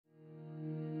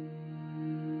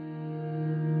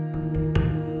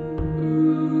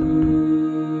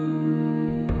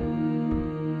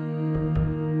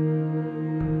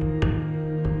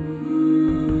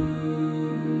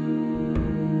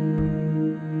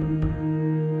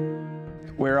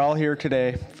all here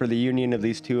today for the union of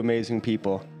these two amazing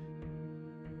people.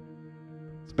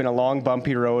 It's been a long,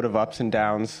 bumpy road of ups and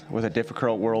downs with a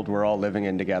difficult world we're all living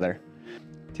in together.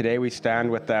 Today we stand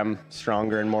with them,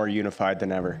 stronger and more unified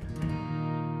than ever.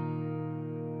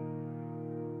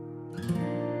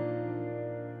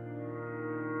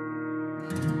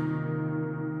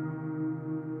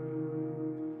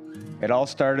 It all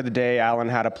started the day Alan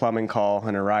had a plumbing call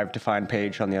and arrived to find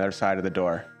Paige on the other side of the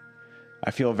door. I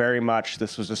feel very much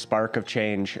this was a spark of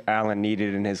change Alan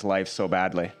needed in his life so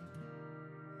badly.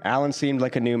 Alan seemed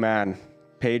like a new man.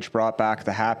 Paige brought back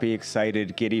the happy,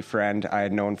 excited, giddy friend I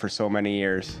had known for so many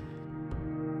years.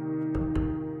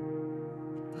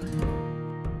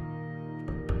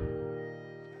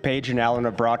 Paige and Alan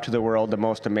have brought to the world the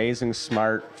most amazing,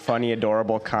 smart, funny,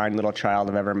 adorable, kind little child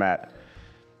I've ever met.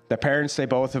 The parents they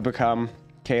both have become,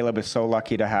 Caleb is so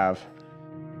lucky to have.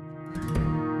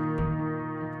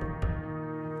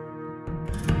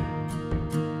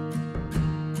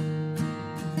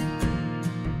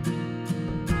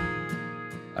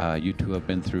 You two have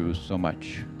been through so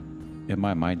much. In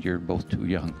my mind, you're both too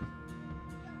young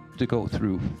to go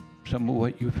through some of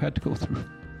what you've had to go through.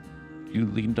 You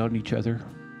leaned on each other,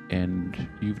 and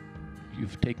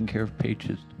you've taken care of Paige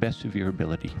to the best of your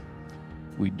ability.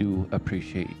 We do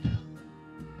appreciate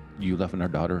you loving our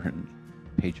daughter and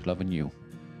Paige loving you.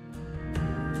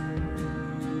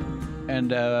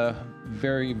 And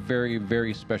very, very,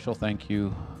 very special thank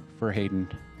you for Hayden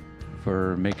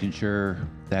for making sure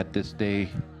that this day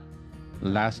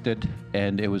lasted,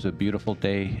 and it was a beautiful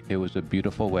day. It was a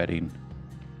beautiful wedding.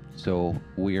 So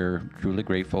we are truly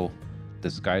grateful.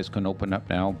 The skies can open up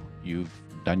now. You've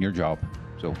done your job.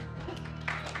 So.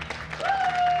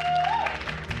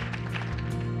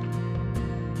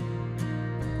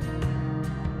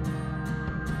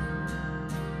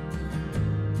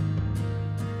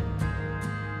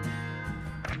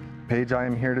 Paige, I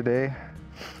am here today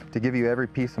to give you every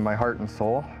piece of my heart and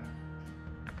soul.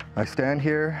 I stand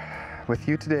here with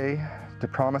you today to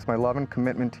promise my love and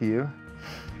commitment to you.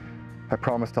 I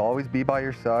promise to always be by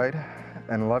your side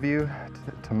and love you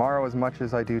tomorrow as much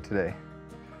as I do today.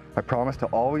 I promise to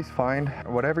always find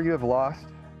whatever you have lost,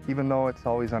 even though it's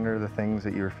always under the things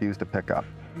that you refuse to pick up.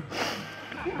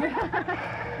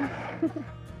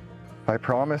 I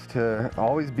promise to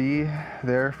always be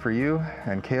there for you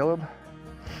and Caleb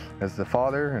as the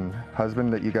father and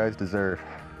husband that you guys deserve.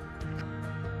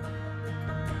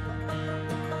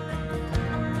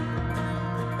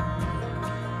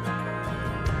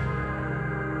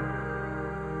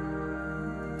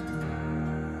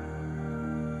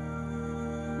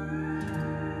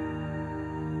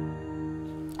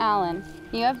 Alan,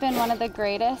 you have been one of the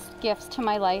greatest gifts to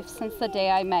my life since the day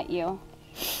I met you.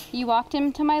 You walked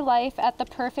into my life at the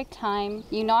perfect time.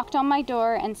 You knocked on my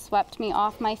door and swept me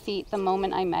off my feet the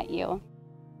moment I met you.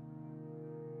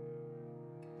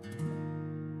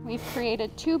 We've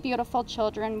created two beautiful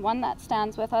children, one that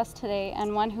stands with us today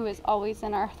and one who is always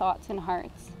in our thoughts and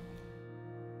hearts.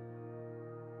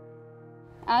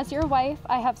 As your wife,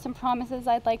 I have some promises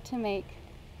I'd like to make.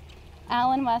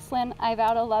 Alan Westland, I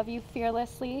vow to love you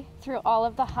fearlessly through all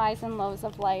of the highs and lows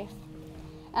of life.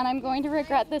 And I'm going to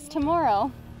regret this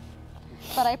tomorrow,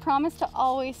 but I promise to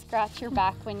always scratch your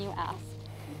back when you ask.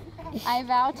 I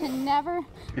vow to never...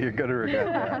 You're gonna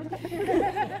regret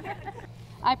that.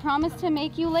 I promise to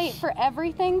make you late for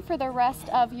everything for the rest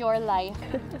of your life.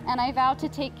 And I vow to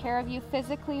take care of you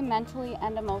physically, mentally,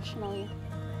 and emotionally.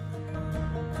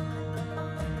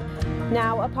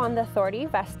 Now, upon the authority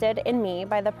vested in me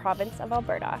by the province of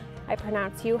Alberta, I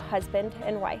pronounce you husband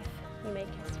and wife. You may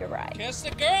kiss your bride. Kiss the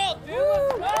girl!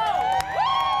 Let's go!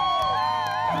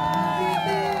 I'll be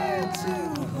there to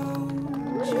hold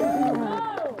you.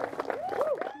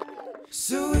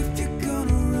 So if you're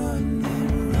gonna run,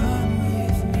 then run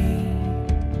with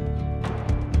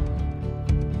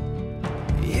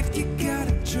me. If you got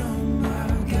a drum,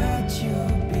 I've got your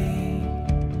beat.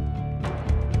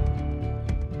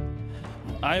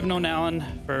 I've known Alan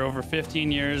for over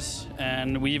 15 years,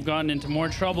 and we've gotten into more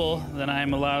trouble than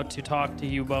I'm allowed to talk to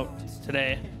you about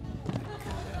today.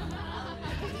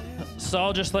 So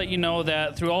I'll just let you know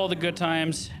that through all the good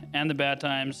times and the bad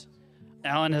times,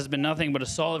 Alan has been nothing but a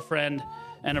solid friend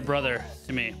and a brother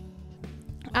to me.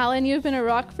 Alan, you've been a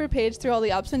rock for Paige through all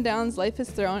the ups and downs life has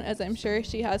thrown, as I'm sure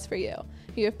she has for you.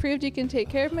 You have proved you can take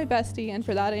care of my bestie, and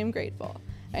for that I am grateful.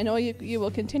 I know you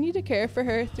will continue to care for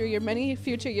her through your many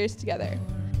future years together.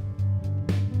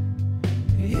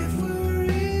 If we're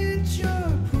rich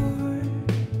or poor,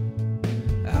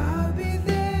 I'll be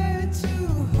there to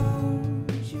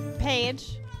hold you.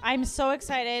 Paige, I'm so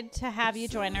excited to have you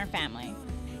join our family.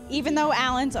 Even though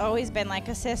Alan's always been like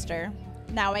a sister,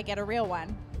 Now I get a real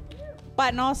one.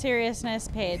 But in all seriousness,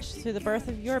 Paige, through the birth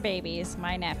of your babies,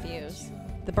 my nephews,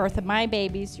 the birth of my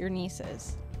babies, your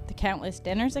nieces, the countless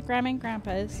dinners at Grandma and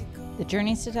Grandpa's, the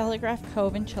journeys to Telegraph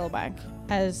Cove and Chilliwack,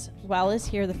 as well as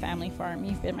here the family farm,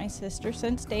 you've been my sister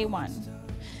since day one.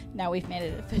 Now we've made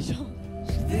it official.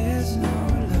 There's no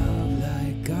love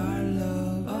like our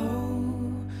love.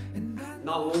 Oh,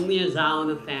 Not only is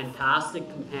Alan a fantastic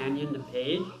companion to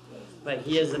Paige, but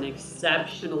he is an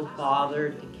exceptional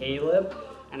father to Caleb,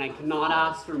 and I could not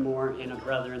ask for more in a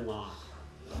brother-in-law.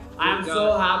 I am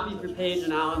so happy for Paige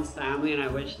and Alan's family, and I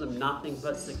wish them nothing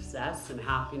but success and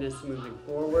happiness moving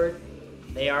forward.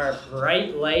 They are a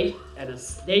bright light and a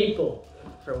staple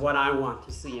for what I want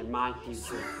to see in my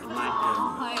future, in my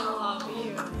family. I love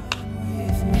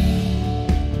you.